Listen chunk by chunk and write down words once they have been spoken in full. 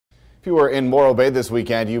If you were in Morro Bay this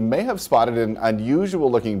weekend, you may have spotted an unusual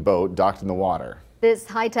looking boat docked in the water. This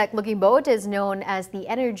high-tech looking boat is known as the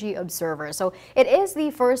Energy Observer. So it is the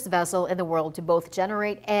first vessel in the world to both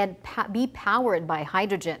generate and be powered by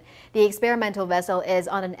hydrogen. The experimental vessel is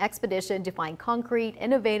on an expedition to find concrete,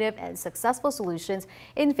 innovative and successful solutions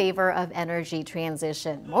in favor of energy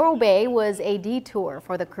transition. Morro Bay was a detour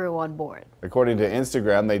for the crew on board. According to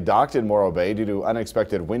Instagram, they docked in Morro Bay due to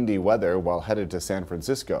unexpected windy weather while headed to San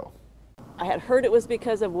Francisco. I had heard it was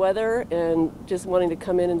because of weather and just wanting to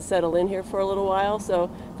come in and settle in here for a little while, so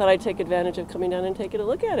thought I'd take advantage of coming down and taking a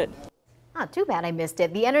look at it. Not too bad I missed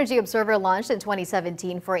it. The Energy Observer launched in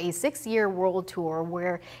 2017 for a 6-year world tour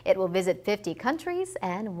where it will visit 50 countries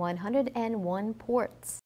and 101 ports.